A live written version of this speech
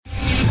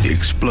The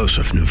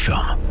explosive new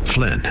film,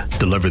 Flynn,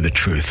 deliver the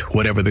truth,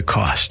 whatever the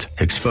cost.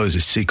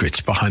 Exposes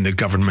secrets behind the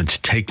government's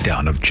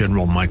takedown of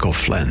General Michael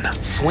Flynn.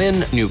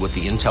 Flynn knew what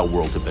the intel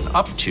world had been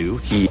up to.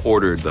 He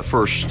ordered the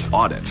first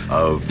audit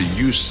of the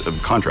use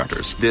of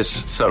contractors.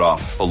 This set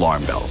off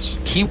alarm bells.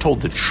 He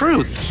told the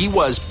truth. He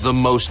was the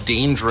most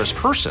dangerous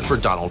person for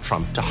Donald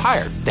Trump to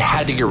hire. They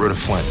had to get rid of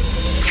Flynn.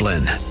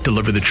 Flynn,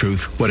 deliver the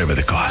truth, whatever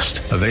the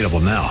cost. Available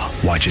now.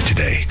 Watch it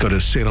today. Go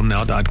to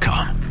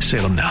salemnow.com.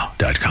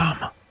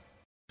 salemnow.com.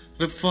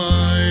 The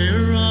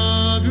fire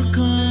of your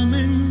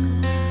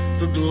coming,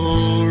 the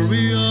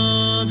glory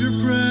of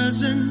your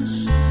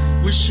presence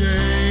will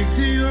shake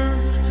the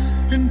earth,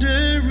 and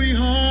every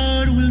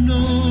heart will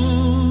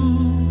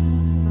know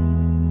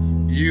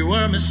you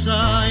are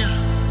Messiah,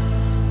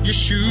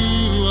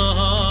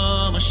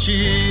 Yeshua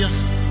HaMashiach,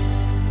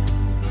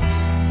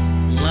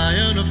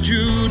 Lion of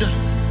Judah,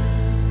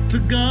 the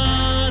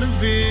God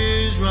of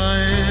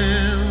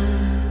Israel.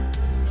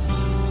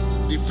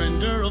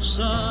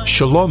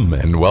 Shalom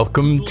and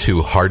welcome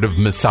to Heart of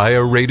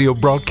Messiah radio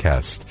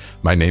broadcast.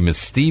 My name is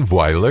Steve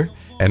Weiler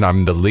and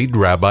I'm the lead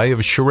rabbi of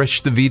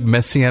Shoresh David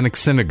Messianic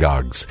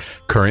Synagogues.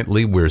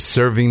 Currently we're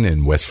serving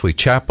in Wesley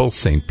Chapel,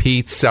 St.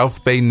 Pete,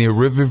 South Bay near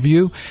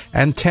Riverview,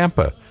 and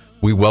Tampa.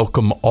 We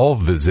welcome all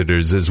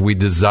visitors as we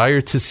desire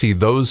to see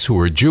those who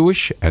are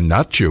Jewish and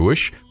not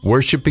Jewish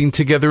worshiping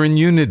together in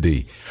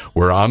unity.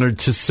 We're honored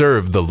to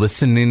serve the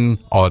listening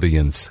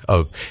audience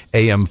of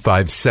AM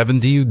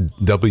 570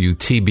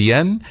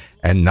 WTBN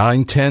and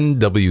 910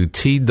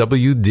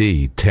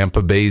 WTWD,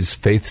 Tampa Bay's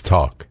Faith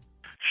Talk.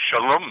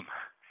 Shalom.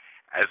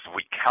 As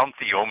we count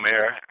the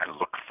Omer and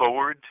look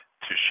forward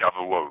to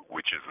Shavuot,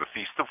 which is the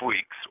Feast of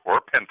Weeks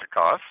or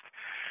Pentecost,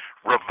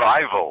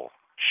 revival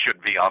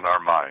should be on our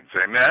minds.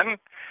 Amen?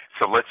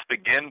 So let's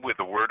begin with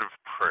a word of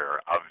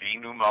prayer.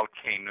 Avinu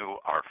Malkeinu,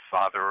 our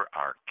Father,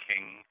 our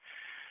King.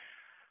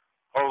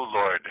 Oh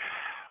Lord,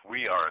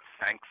 we are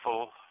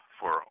thankful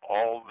for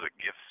all the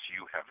gifts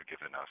you have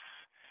given us.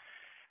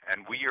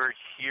 And we are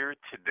here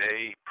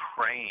today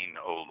praying,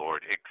 oh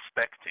Lord,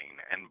 expecting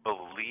and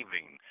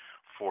believing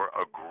for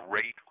a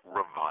great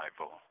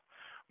revival.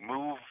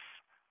 Move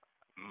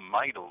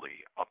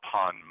mightily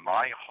upon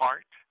my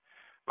heart,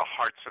 the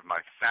hearts of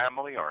my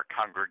family, our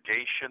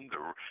congregation,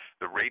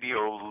 the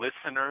radio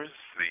listeners,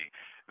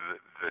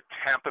 the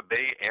Tampa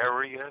Bay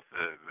area,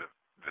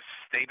 the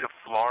state of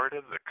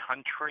Florida, the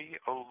country,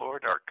 oh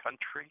Lord, our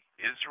country,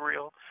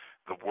 Israel,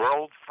 the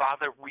world.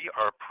 Father, we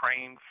are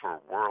praying for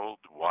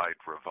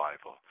worldwide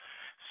revival.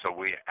 So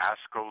we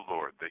ask, oh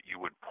Lord, that you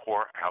would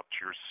pour out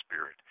your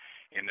Spirit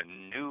in a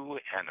new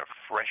and a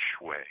fresh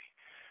way.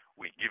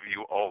 We give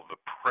you all the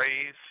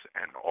praise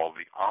and all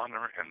the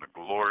honor and the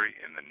glory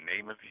in the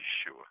name of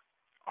Yeshua.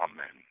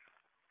 Amen.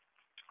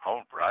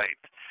 All right.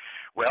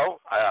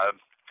 Well,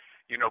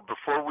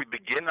 before we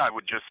begin, I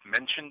would just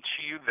mention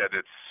to you that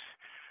it's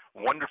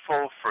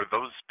wonderful for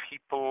those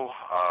people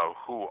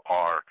who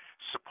are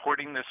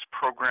supporting this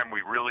program.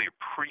 We really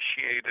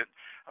appreciate it,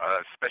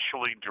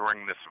 especially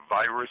during this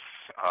virus.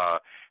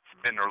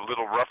 It's been a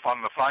little rough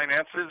on the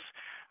finances.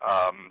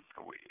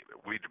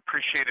 We'd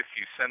appreciate if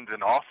you send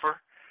an offering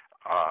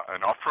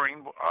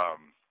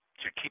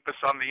to keep us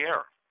on the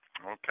air,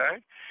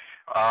 okay?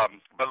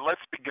 But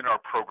let's begin our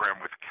program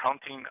with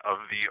counting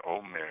of the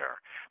Omer.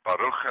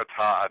 Baruch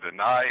atah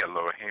Adonai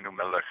Eloheinu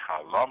melech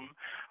haolam,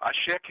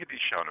 asher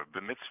kidishanu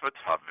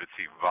b'mitzvotav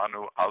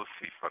v'tzivanu al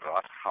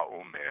sifarat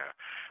haomer.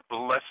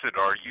 Blessed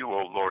are you,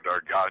 O Lord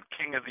our God,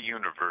 King of the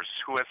universe,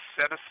 who has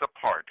set us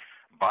apart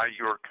by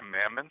your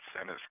commandments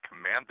and has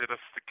commanded us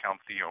to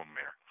count the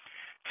Omer.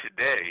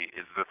 Today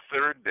is the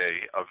third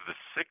day of the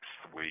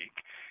 6th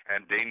week,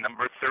 and day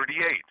number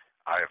 38,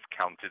 I have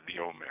counted the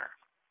Omer.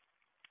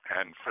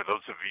 And for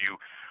those of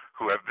you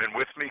who have been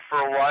with me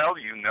for a while,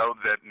 you know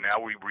that now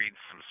we read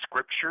some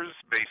scriptures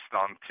based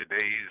on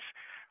today's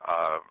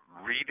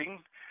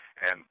reading.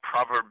 And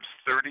Proverbs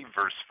 30,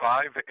 verse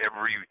 5,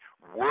 every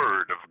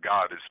word of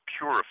God is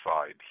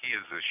purified. He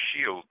is a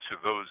shield to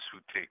those who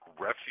take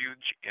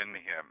refuge in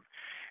him.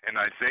 In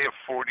Isaiah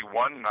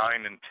 41,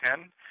 9 and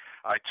 10,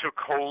 I took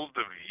hold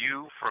of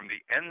you from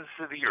the ends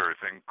of the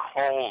earth and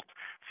called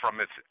from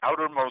its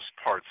outermost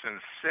parts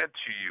and said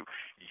to you,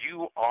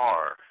 you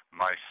are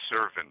my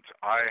servant.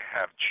 I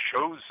have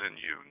chosen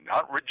you,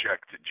 not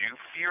rejected you.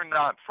 Fear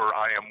not, for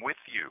I am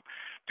with you.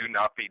 Do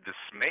not be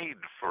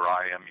dismayed, for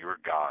I am your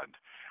God.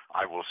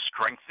 I will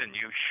strengthen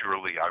you.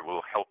 Surely I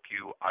will help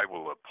you. I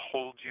will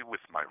uphold you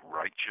with my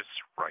righteous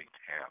right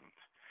hand.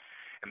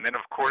 And then,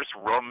 of course,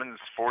 Romans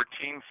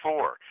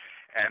 14:4.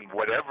 And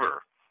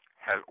whatever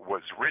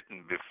was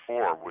written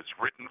before was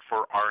written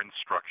for our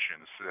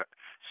instructions,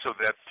 so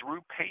that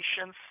through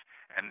patience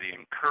and the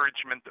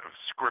encouragement of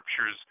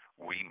scriptures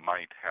we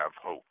might have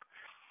hope.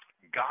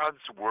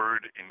 God's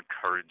word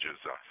encourages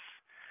us,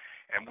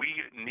 and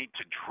we need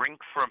to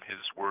drink from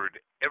his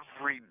word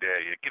every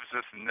day. It gives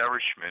us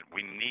nourishment.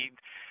 We need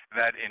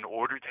that in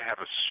order to have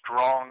a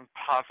strong,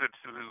 positive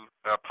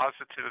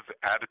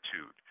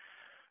attitude,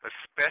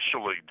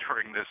 especially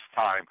during this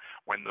time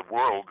when the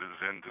world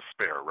is in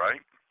despair,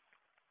 right?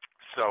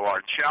 So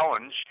our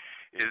challenge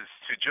is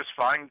to just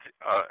find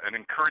an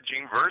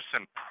encouraging verse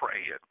and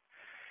pray it.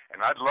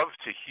 And I'd love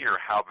to hear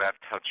how that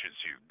touches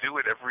you. Do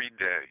it every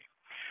day.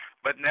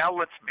 But now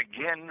let's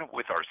begin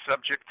with our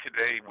subject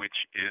today,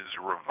 which is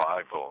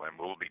revival. And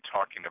we'll be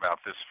talking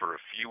about this for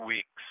a few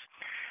weeks.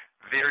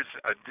 There's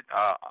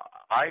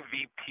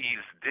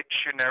IVP's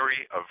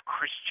Dictionary of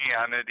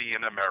Christianity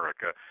in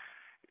America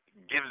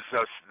gives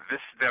us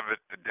this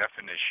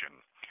definition.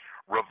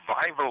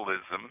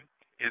 Revivalism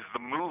is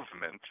the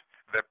movement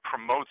that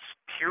promotes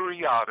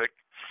periodic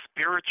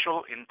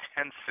spiritual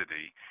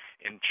intensity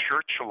in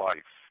church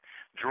life,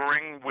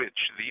 during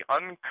which the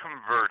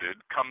unconverted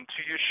come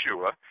to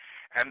Yeshua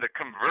and the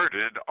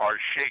converted are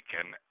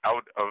shaken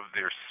out of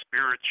their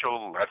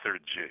spiritual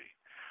lethargy.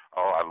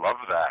 Oh, I love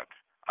that.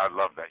 I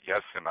love that.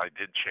 Yes, and I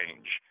did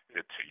change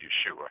it to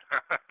Yeshua.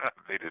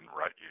 They didn't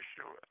write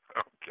Yeshua.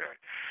 Okay.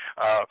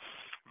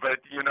 But,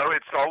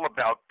 it's all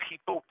about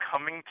people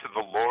coming to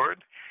the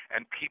Lord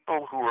and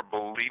people who are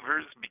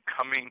believers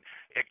becoming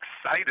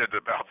excited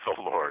about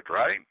the Lord,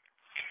 right?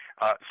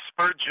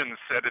 Spurgeon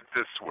said it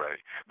this way: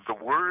 the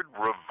word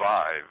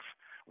revive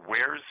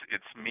wears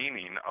its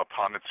meaning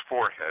upon its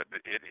forehead.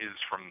 It is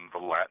from the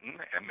Latin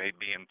and may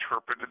be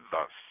interpreted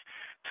thus: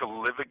 to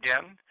live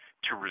again,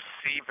 to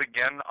receive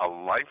again a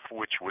life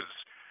which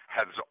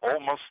has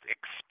almost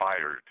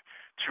expired,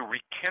 to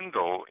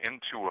rekindle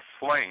into a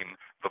flame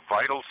the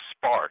vital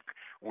spark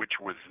which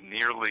was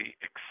nearly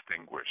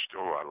extinguished.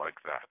 Oh, I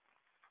like that.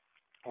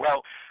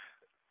 Well,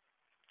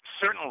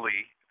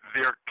 certainly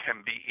there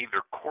can be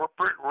either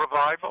corporate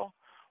revival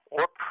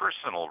or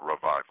personal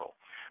revival.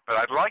 But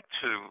I'd like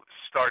to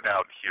start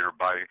out here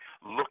by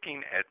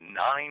looking at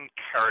 9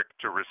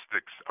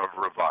 characteristics of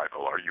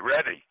revival. Are you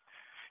ready?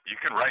 You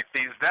can write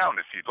these down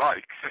if you'd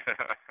like.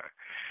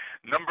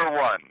 Number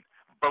 1,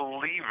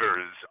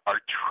 believers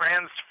are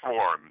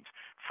transformed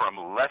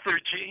from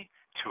lethargy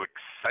to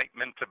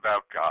excitement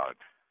about God.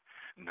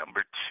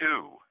 Number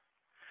 2,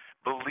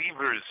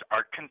 believers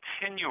are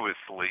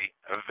continuously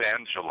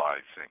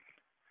evangelizing.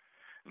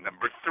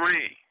 Number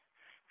 3,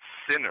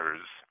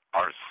 sinners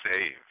are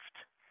saved.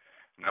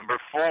 Number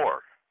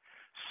 4,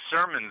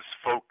 sermons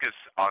focus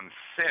on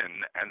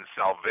sin and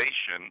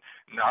salvation,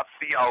 not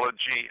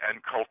theology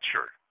and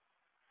culture.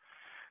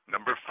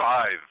 Number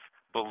 5,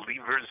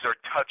 believers are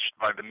touched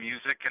by the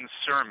music and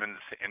sermons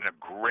in a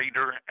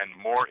greater and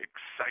more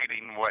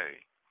exciting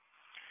way.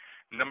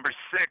 Number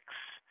 6,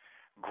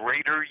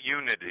 greater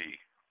unity.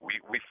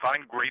 We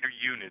find greater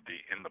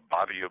unity in the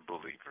body of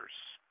believers.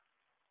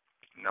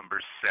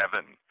 Number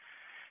 7,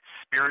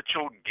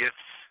 spiritual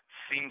gifts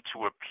seem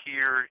to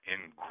appear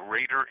in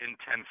greater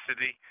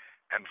intensity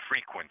and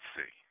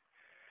frequency.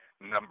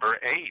 Number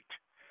 8,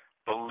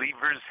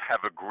 believers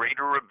have a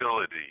greater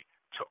ability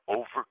to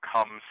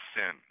overcome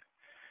sin.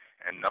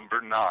 And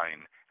number 9,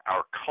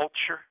 our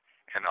culture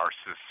and our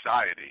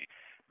society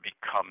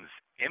becomes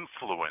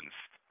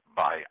influenced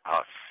by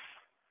us.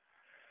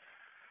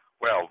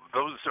 Well,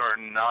 those are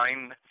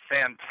 9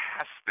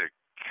 fantastic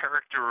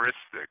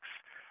characteristics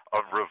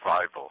of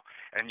revival.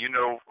 And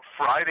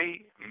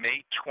Friday,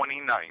 May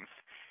 29th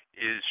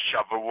is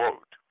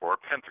Shavuot, or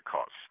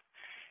Pentecost.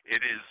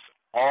 It is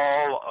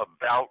all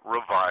about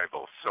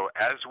revival. So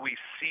as we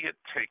see it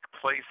take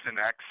place in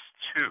Acts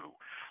 2,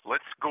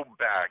 let's go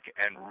back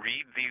and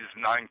read these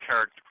 9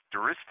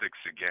 characteristics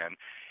again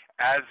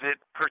as it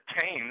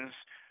pertains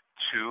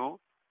to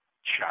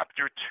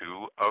chapter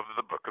 2 of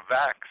the book of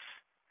Acts.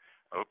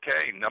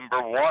 Okay,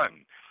 number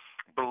 1,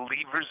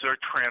 believers are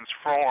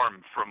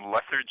transformed from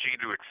lethargy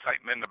to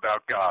excitement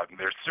about God. And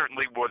there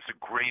certainly was a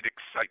great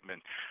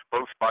excitement,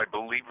 both by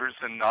believers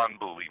and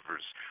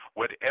non-believers.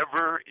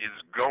 Whatever is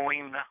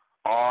going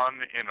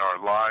on in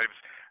our lives,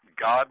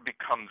 God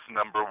becomes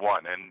number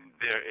 1. And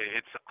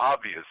it's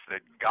obvious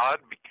that God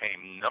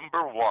became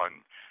number 1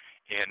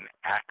 in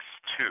Acts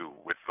 2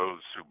 with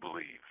those who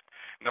believed.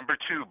 Number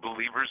 2,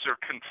 believers are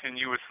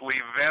continuously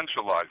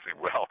evangelizing.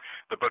 Well,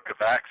 the book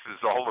of Acts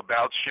is all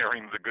about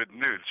sharing the good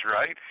news,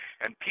 right?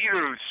 And Peter,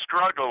 who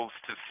struggles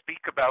to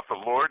speak about the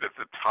Lord at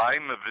the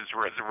time of his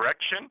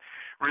resurrection,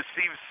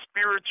 receives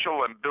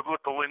spiritual and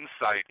biblical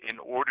insight in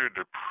order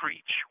to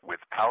preach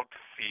without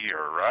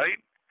fear,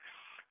 right?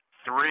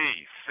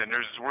 3,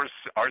 sinners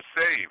are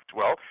saved.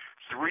 Well,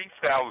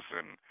 3,000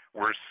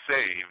 were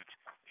saved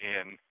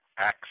in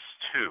Acts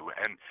 2.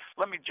 And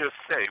let me just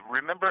say,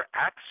 remember,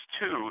 Acts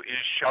 2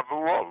 is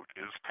Shavuot,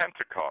 is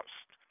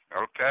Pentecost,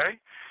 okay?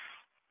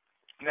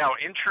 Now,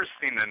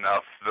 interesting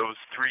enough, those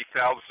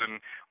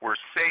 3,000 were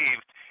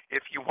saved.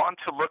 If you want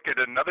to look at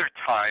another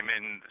time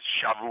in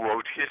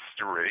Shavuot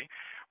history,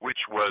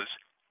 which was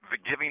the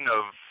giving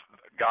of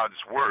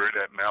God's word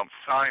at Mount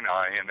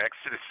Sinai in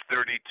Exodus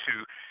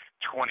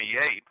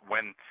 32:28,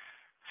 when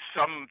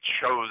some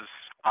chose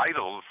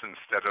idols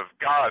instead of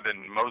God,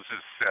 and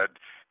Moses said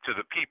to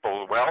the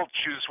people, well,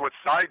 choose what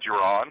side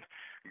you're on,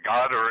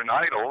 God or an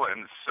idol.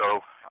 And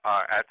so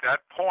at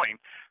that point,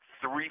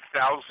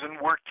 3,000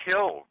 were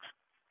killed.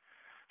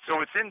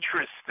 So it's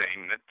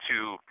interesting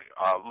to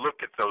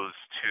look at those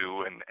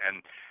two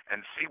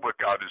and see what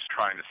God is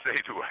trying to say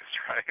to us,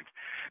 right?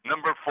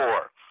 Number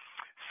 4,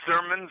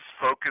 sermons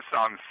focus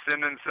on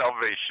sin and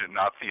salvation,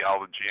 not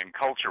theology and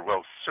culture.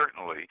 Well,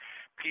 certainly,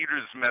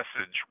 Peter's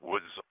message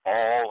was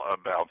all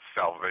about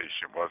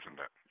salvation, wasn't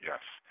it?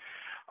 Yes.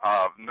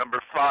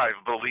 Number 5,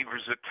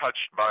 believers are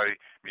touched by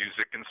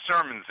music and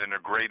sermons in a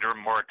greater,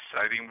 more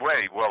exciting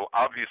way. Well,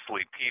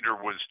 obviously, Peter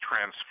was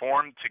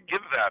transformed to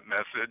give that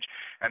message,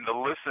 and the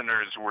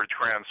listeners were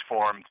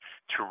transformed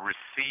to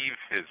receive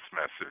his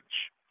message.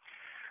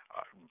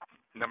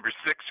 Number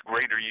 6,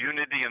 greater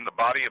unity in the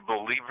body of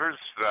believers.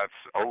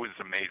 That's always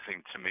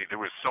amazing to me. There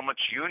was so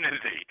much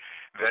unity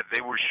that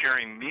they were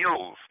sharing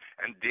meals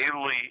and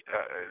daily,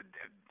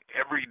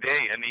 every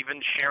day, and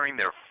even sharing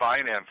their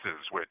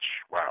finances,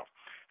 which, wow,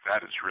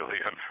 that is really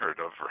unheard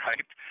of,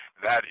 right?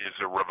 That is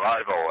a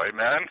revival,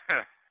 amen?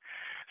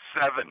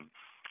 7,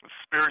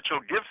 spiritual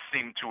gifts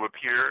seem to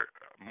appear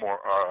more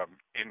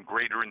in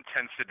greater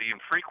intensity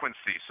and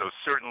frequency. So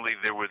certainly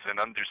there was an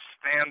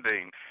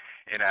understanding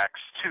in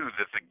Acts 2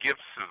 that the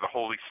gifts of the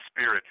Holy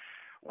Spirit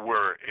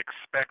were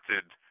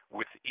expected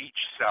with each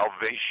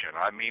salvation.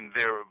 I mean,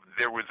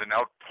 there was an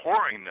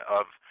outpouring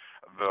of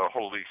the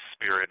Holy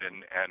Spirit,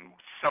 and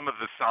some of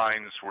the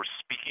signs were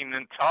speaking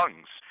in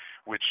tongues,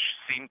 which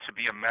seemed to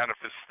be a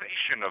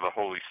manifestation of the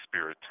Holy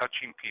Spirit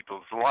touching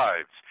people's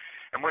lives.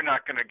 And we're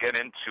not going to get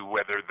into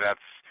whether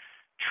that's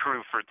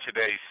true for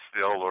today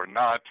still or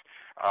not.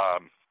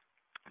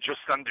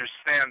 Just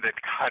understand that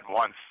God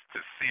wants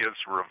to see us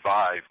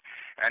revived,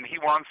 and he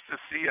wants to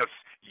see us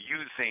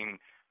using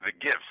the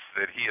gifts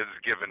that he has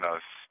given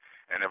us,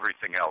 and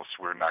everything else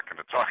we're not going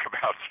to talk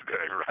about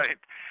today, right?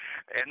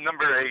 And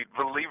number 8,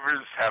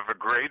 believers have a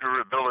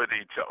greater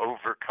ability to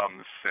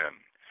overcome sin.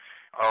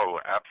 Oh,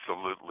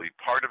 absolutely.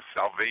 Part of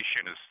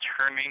salvation is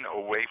turning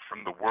away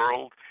from the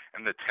world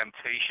and the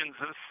temptations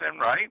of sin,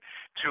 right,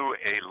 to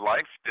a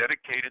life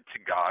dedicated to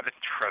God and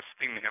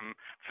trusting him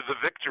for the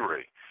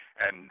victory.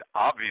 And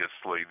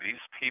obviously,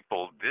 these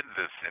people did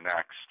this in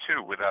Acts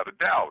 2, without a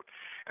doubt.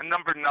 And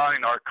number 9,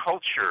 our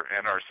culture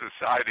and our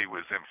society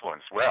was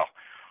influenced. Well,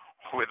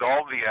 with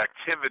all the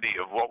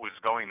activity of what was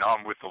going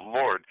on with the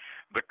Lord,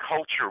 the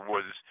culture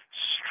was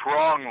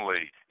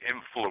strongly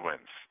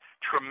influenced,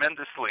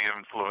 tremendously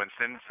influenced.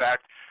 In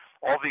fact,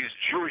 all these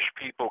Jewish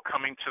people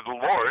coming to the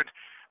Lord,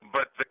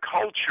 but the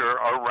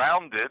culture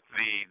around it,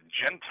 the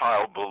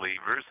Gentile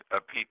believers,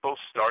 people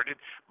started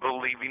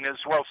believing as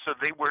well. So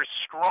they were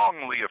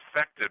strongly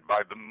affected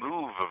by the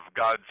move of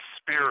God's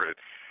Spirit,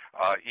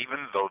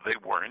 even though they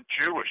weren't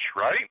Jewish,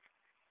 right?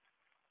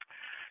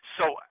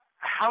 So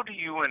how do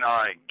you and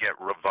I get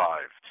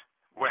revived?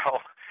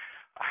 Well,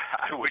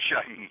 I wish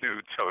I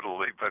knew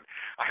totally, but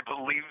I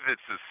believe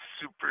it's a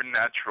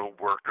supernatural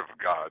work of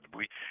God.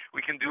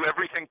 We can do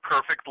everything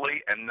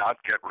perfectly and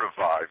not get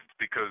revived,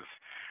 because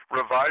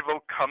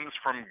revival comes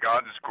from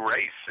God's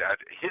grace at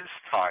his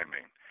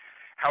timing.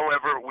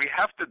 However, we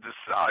have to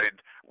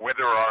decide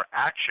whether our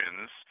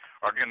actions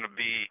are going to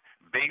be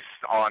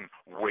based on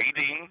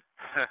waiting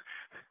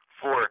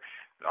for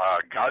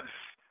God's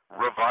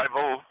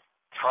revival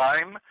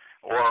time,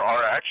 or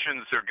our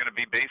actions are going to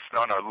be based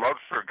on our love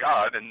for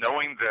God and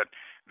knowing that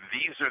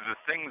these are the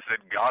things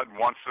that God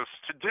wants us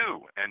to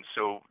do. And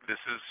so this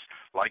is,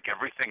 like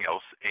everything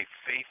else, a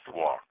faith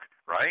walk,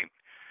 right?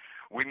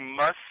 We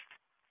must,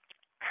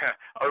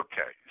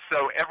 okay,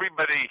 so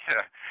everybody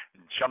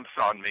jumps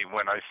on me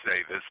when I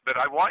say this, but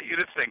I want you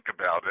to think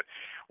about it.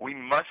 We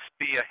must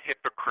be a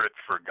hypocrite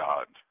for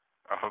God.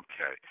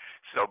 Okay,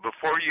 so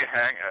before you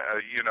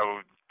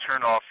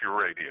turn off your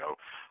radio,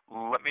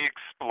 let me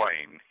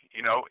explain.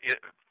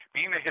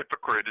 Being a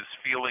hypocrite is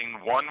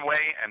feeling one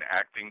way and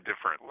acting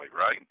differently,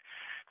 right?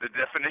 The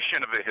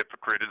definition of a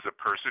hypocrite is a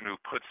person who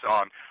puts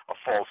on a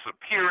false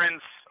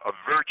appearance of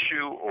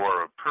virtue,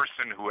 or a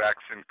person who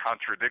acts in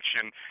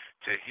contradiction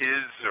to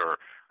his or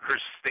her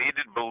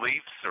stated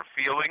beliefs or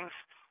feelings.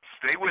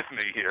 Stay with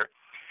me here.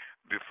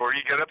 Before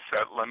you get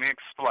upset, let me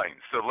explain.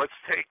 So let's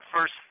take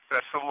 1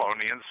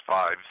 Thessalonians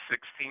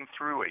 5:16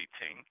 through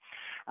 18.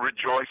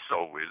 Rejoice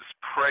always,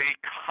 pray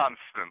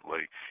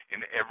constantly,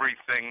 in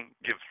everything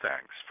give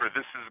thanks, for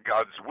this is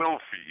God's will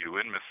for you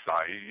in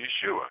Messiah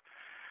Yeshua.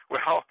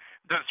 Well,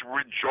 does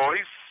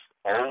rejoice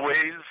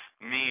always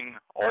mean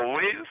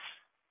always?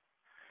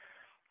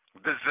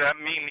 Does that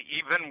mean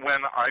even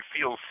when I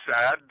feel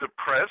sad,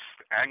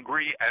 depressed,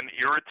 angry, and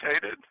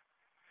irritated?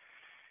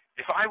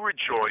 If I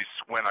rejoice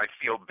when I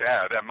feel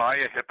bad, am I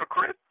a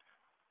hypocrite?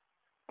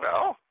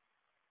 Well,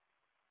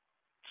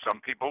 some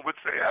people would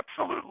say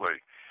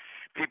absolutely.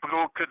 People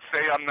could say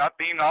I'm not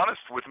being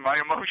honest with my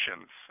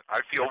emotions.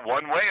 I feel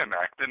one way and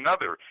act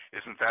another.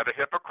 Isn't that a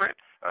hypocrite?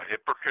 A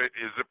hypocrite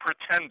is a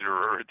pretender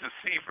or a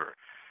deceiver.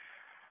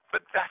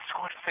 But that's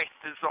what faith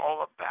is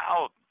all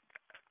about.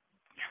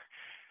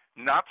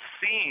 Not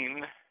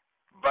seeing,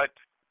 but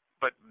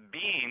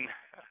being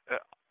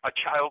a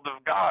child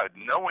of God,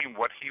 knowing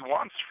what he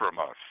wants from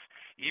us,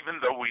 even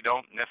though we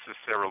don't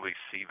necessarily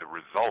see the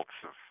results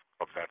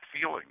of that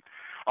feeling.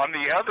 On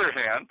the other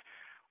hand,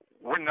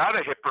 we're not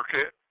a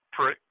hypocrite.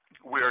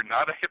 We're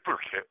not a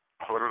hypocrite.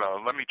 Hold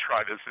on, let me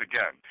try this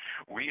again.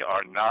 We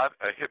are not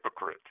a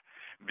hypocrite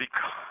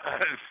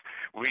because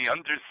we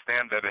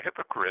understand that a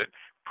hypocrite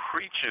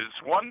preaches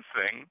one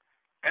thing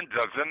and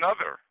does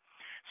another.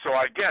 So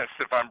I guess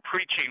if I'm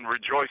preaching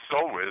rejoice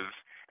always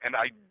and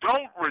I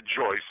don't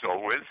rejoice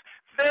always,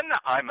 then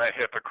I'm a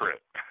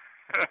hypocrite.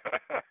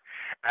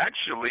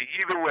 Actually,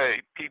 either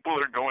way, people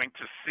are going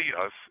to see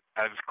us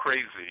as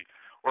crazy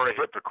or a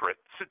hypocrite.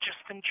 So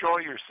just enjoy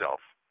yourself.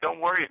 Don't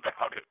worry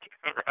about it,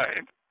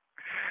 right?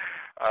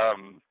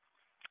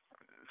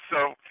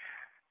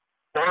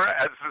 Or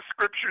as the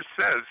scripture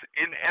says,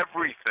 in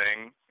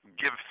everything,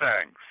 give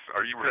thanks.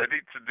 Are you ready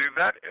to do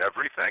that?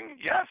 Everything?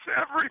 Yes,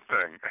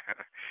 everything.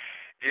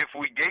 If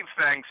we gave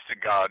thanks to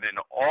God in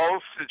all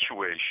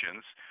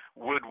situations,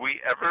 would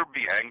we ever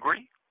be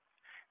angry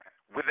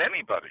with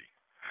anybody,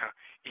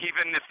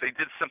 even if they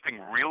did something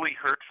really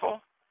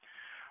hurtful?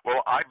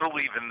 Well, I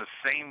believe in the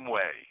same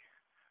way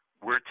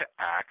we're to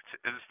act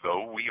as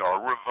though we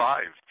are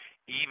revived,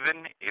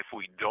 even if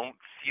we don't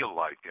feel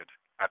like it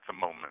at the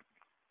moment.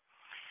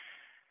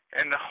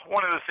 And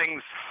one of the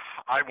things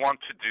I want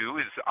to do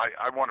is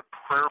I want to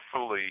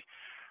prayerfully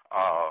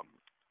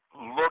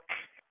look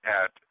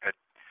at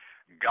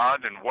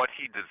God and what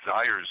He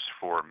desires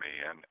for me.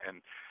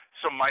 And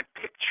so my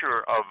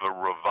picture of a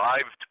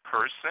revived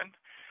person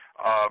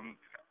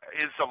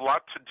is a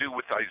lot to do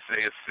with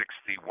Isaiah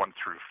 60,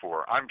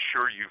 1-4. I'm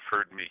sure you've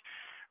heard me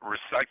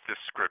recite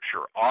this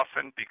scripture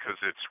often because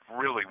it's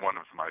really one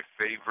of my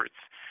favorites.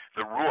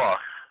 The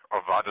Ruach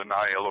of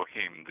Adonai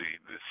Elohim,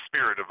 the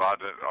Spirit of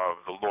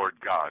the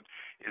Lord God,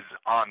 is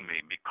on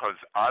me because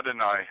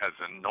Adonai has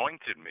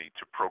anointed me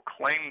to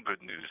proclaim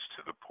good news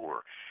to the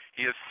poor.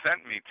 He has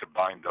sent me to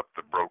bind up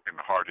the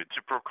brokenhearted,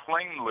 to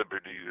proclaim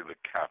liberty to the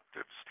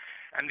captives,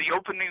 and the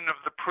opening of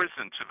the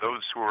prison to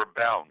those who are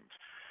bound,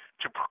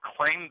 to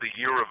proclaim the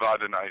year of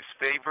Adonai's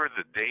favor,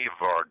 the day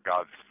of our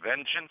God's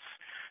vengeance,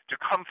 to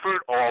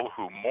comfort all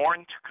who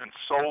mourn, to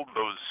console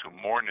those who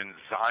mourn in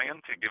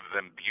Zion, to give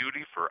them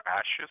beauty for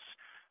ashes,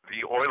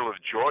 the oil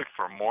of joy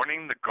for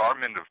mourning, the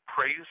garment of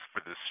praise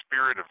for the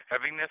spirit of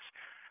heaviness,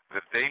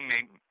 that they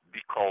may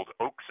be called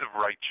oaks of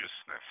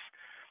righteousness,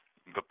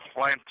 the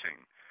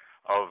planting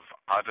of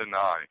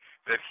Adonai,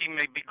 that He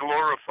may be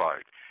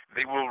glorified.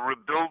 They will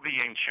rebuild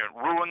the ancient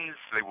ruins.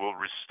 They will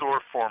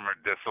restore former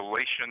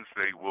desolations.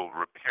 They will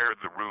repair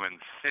the ruined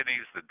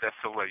cities, the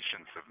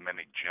desolations of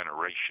many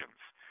generations.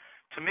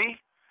 To me,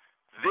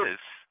 this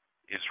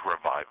is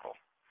revival.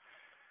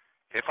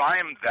 If I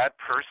am that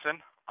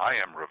person, I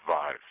am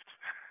revived.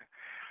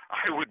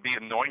 I would be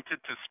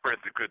anointed to spread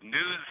the good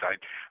news.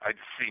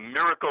 I'd see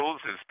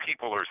miracles as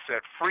people are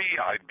set free.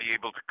 I'd be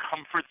able to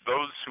comfort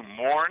those who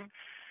mourn,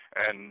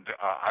 and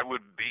I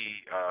would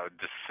be a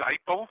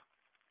disciple,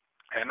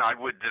 and I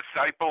would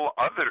disciple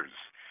others,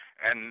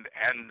 and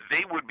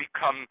they would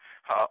become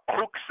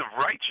oaks of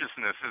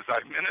righteousness as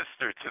I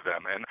minister to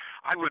them, and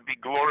I would be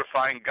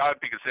glorifying God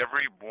because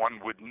everyone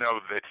would know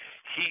that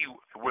He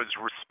was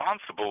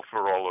responsible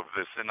for all of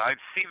this, and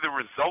I'd see the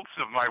results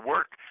of my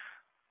work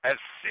as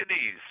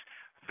cities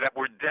that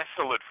were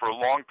desolate for a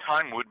long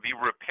time would be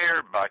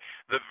repaired by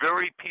the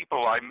very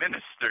people I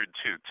ministered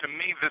to. To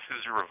me, this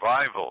is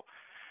revival.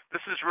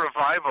 This is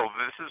revival.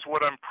 This is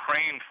what I'm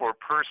praying for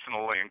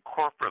personally and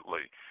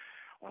corporately.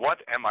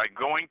 What am I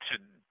going to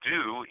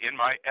do in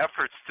my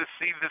efforts to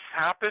see this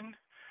happen?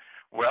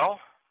 Well,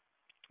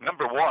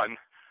 number one,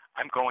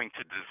 I'm going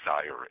to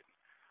desire it.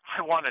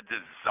 I want to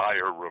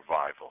desire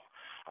revival.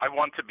 I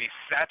want to be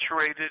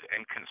saturated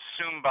and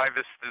consumed by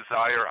this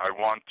desire. I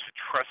want to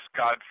trust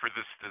God for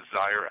this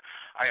desire.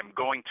 I am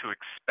going to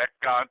expect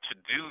God to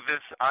do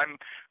this. I'm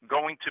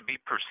going to be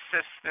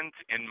persistent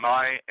in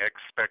my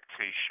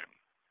expectation.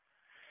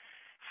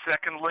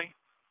 Secondly,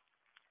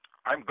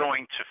 I'm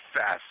going to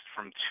fast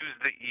from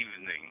Tuesday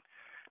evening,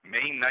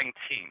 May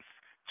 19th,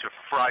 to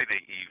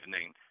Friday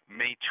evening,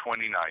 May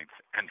 29th,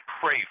 and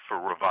pray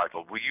for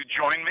revival. Will you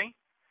join me?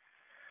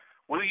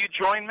 Will you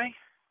join me?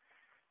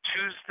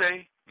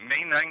 Tuesday,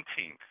 May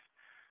 19th,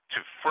 to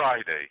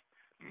Friday,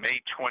 May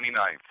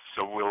 29th.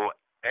 So we'll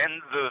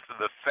end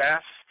the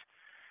fast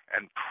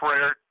and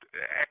prayer,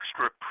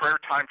 extra prayer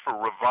time for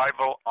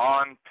revival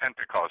on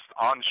Pentecost,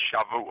 on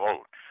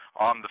Shavuot,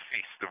 on the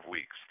Feast of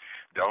Weeks.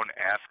 Don't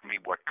ask me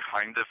what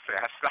kind of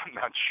fast. I'm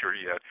not sure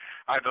yet.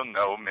 I don't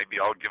know. Maybe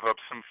I'll give up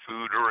some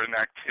food or an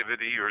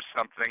activity or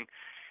something.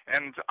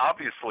 And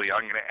obviously,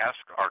 I'm going to ask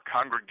our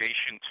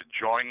congregation to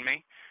join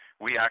me.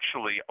 We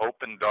actually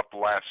opened up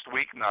last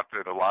week. Not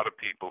that a lot of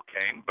people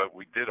came, but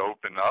we did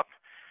open up.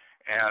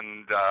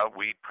 And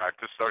we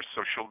practiced our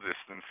social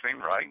distancing,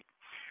 right?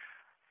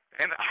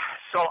 And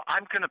so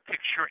I'm going to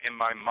picture in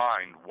my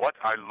mind what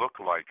I look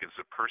like as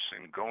a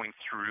person going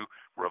through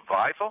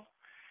revival,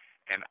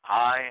 and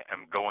I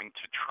am going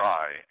to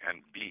try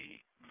and be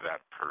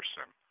that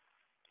person.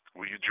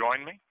 Will you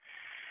join me?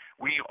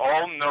 We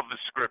all know the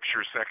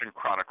scripture, 2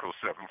 Chronicles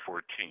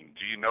 7:14.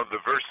 Do you know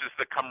the verses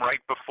that come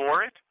right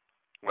before it?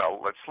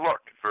 Well, let's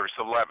look. Verse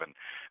 11.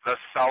 Thus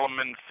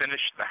Solomon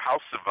finished the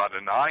house of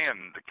Adonai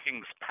and the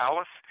king's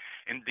palace.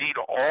 Indeed,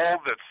 all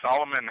that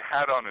Solomon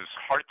had on his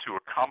heart to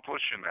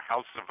accomplish in the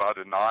house of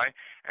Adonai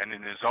and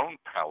in his own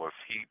palace,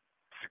 he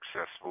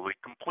successfully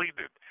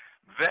completed.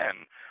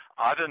 Then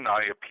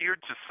Adonai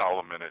appeared to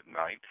Solomon at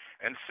night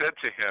and said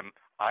to him,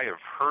 I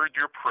have heard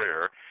your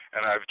prayer,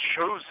 and I have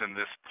chosen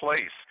this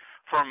place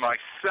for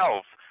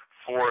myself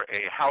for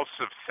a house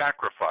of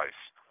sacrifice.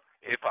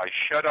 If I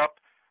shut up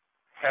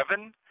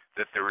heaven,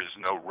 that there is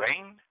no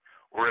rain,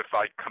 or if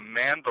I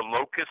command the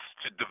locusts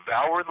to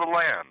devour the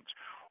land,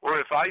 or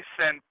if I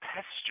send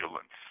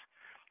pestilence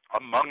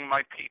among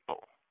my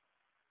people.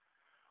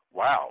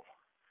 Wow.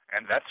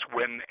 And that's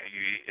when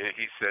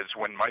he says,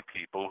 when my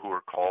people who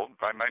are called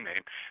by my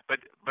name. But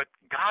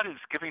God is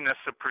giving us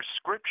a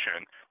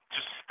prescription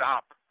to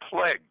stop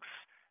plagues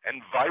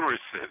and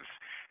viruses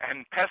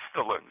and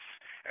pestilence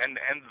and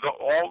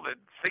all the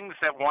things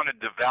that want to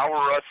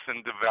devour us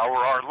and devour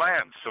our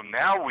land. So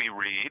now we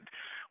read,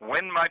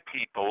 when my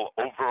people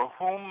over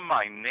whom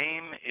my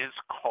name is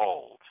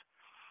called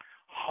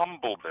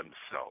humble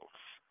themselves,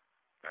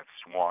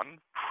 that's one,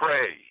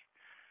 pray,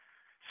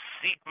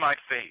 seek my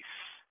face,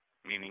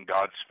 meaning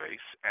God's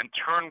face, and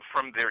turn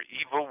from their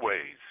evil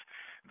ways,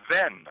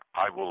 then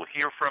I will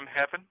hear from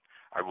heaven,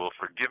 I will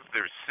forgive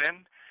their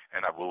sin,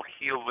 and I will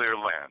heal their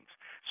land.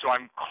 So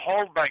I'm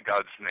called by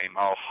God's name.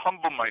 I'll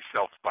humble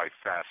myself by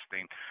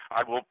fasting.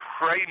 I will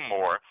pray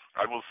more.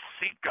 I will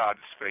seek God's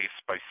face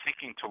by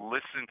seeking to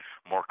listen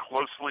more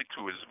closely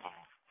to his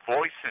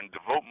voice and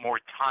devote more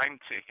time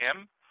to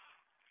him.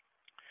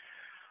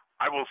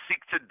 I will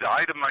seek to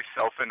die to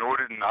myself in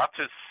order not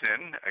to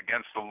sin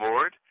against the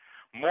Lord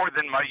more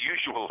than my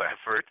usual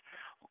effort.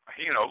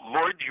 You know,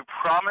 Lord, you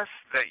promised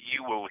that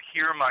you will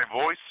hear my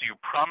voice. You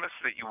promised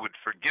that you would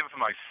forgive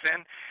my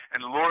sin.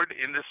 And Lord,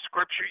 in this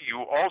scripture,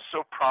 you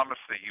also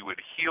promised that you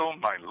would heal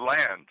my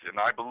land. And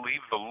I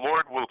believe the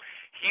Lord will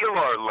heal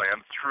our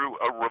land through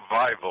a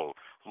revival.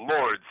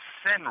 Lord,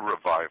 send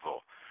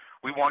revival.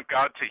 We want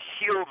God to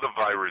heal the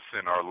virus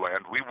in our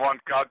land. We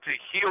want God to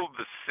heal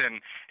the sin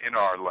in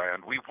our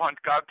land. We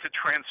want God to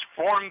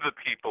transform the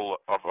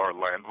people of our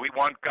land. We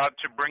want God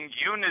to bring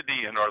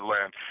unity in our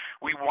land.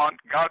 We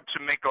want God to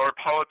make our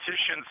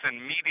politicians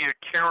and media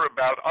care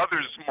about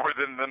others more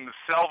than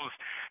themselves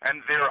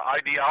and their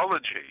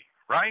ideology,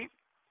 right?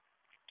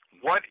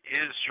 What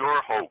is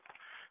your hope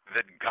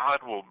that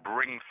God will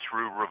bring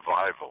through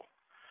revival?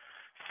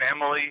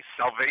 Family,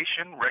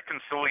 salvation,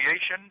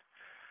 reconciliation?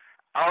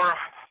 Our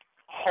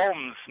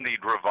homes need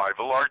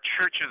revival. Our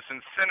churches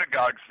and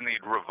synagogues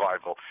need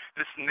revival.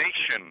 This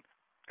nation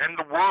and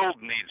the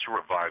world needs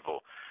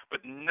revival.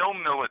 But no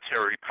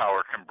military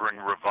power can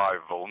bring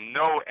revival.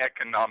 No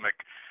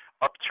economic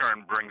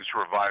upturn brings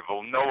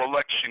revival. No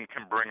election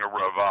can bring a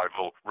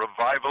revival.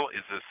 Revival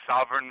is a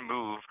sovereign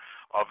move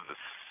of the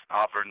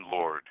sovereign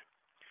Lord.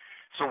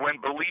 So when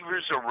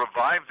believers are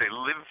revived, they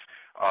live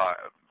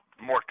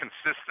more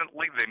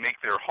consistently. They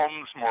make their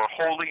homes more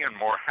holy and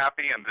more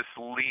happy, and this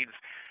leads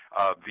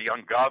the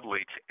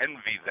ungodly to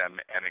envy them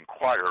and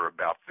inquire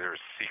about their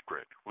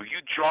secret. Will you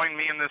join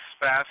me in this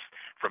fast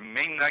from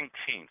May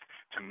 19th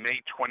to May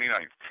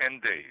 29th,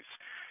 10 days,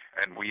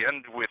 and we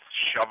end with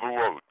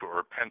Shavuot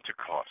or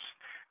Pentecost.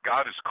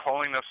 God is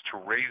calling us to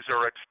raise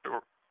our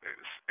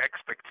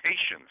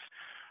expectations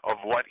of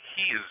what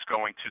he is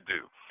going to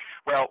do.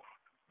 Well,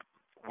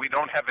 we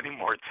don't have any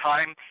more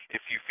time.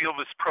 If you feel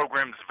this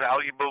program is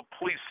valuable,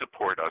 please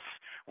support us.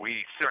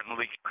 We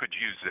certainly could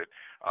use it.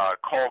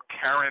 Call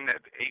Karen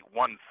at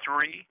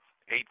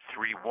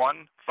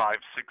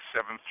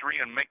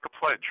 813-831-5673 and make a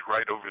pledge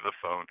right over the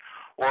phone.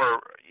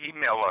 Or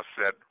email us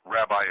at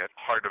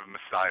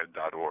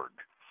rabbi@heartofmessiah.org.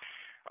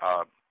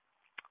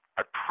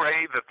 I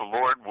pray that the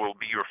Lord will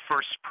be your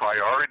first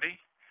priority,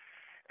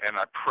 and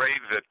I pray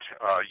that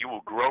you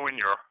will grow in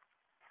your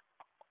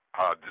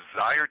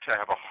desire to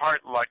have a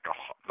heart like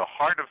the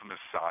heart of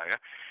Messiah.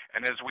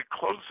 And as we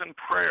close in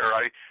prayer,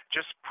 I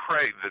just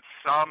pray that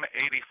Psalm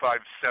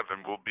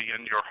 85:7 will be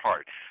in your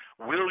heart.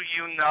 Will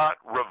you not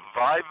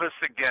revive us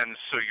again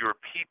so your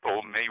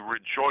people may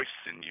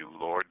rejoice in you,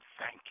 Lord?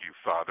 Thank you,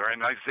 Father.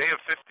 And Isaiah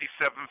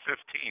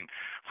 57:15,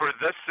 for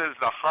this is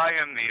the high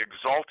and the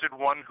exalted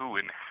one who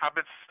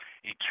inhabits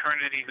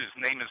eternity, whose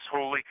name is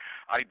holy.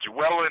 I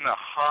dwell in a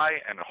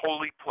high and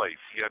holy place,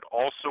 yet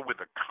also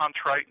with a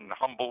contrite and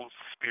humble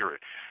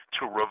spirit,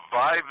 to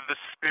revive the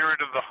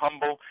spirit of the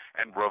humble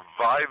and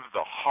revive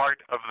the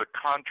heart of the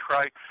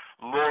contrite.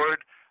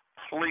 Lord,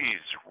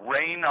 please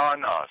reign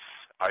on us.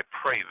 I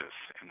pray this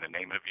in the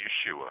name of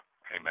Yeshua.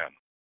 Amen.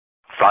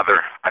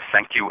 Father, I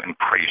thank you and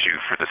praise you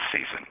for this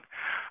season.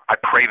 I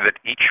pray that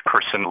each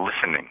person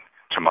listening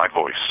to my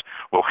voice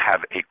will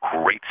have a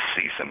great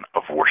season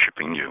of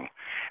worshiping you,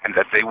 and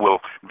that they will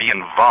be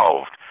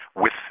involved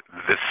with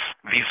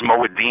these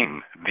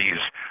Moedim, these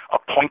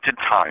appointed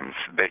times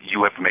that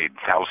you have made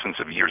thousands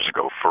of years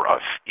ago for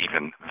us,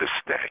 even this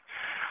day.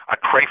 I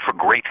pray for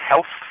great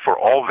health for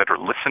all that are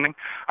listening.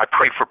 I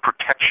pray for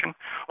protection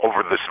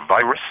over this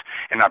virus,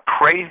 and I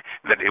pray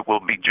that it will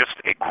be just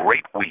a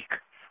great week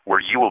where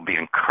you will be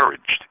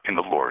encouraged in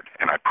the Lord.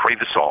 And I pray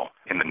this all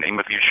in the name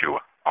of Yeshua.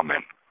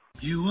 Amen.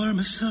 You are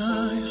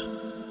Messiah,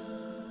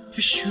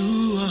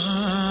 Yeshua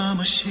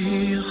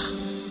HaMashiach,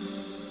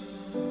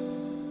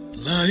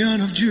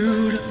 Lion of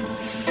Judah,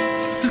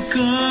 the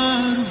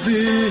God of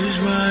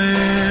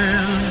Israel.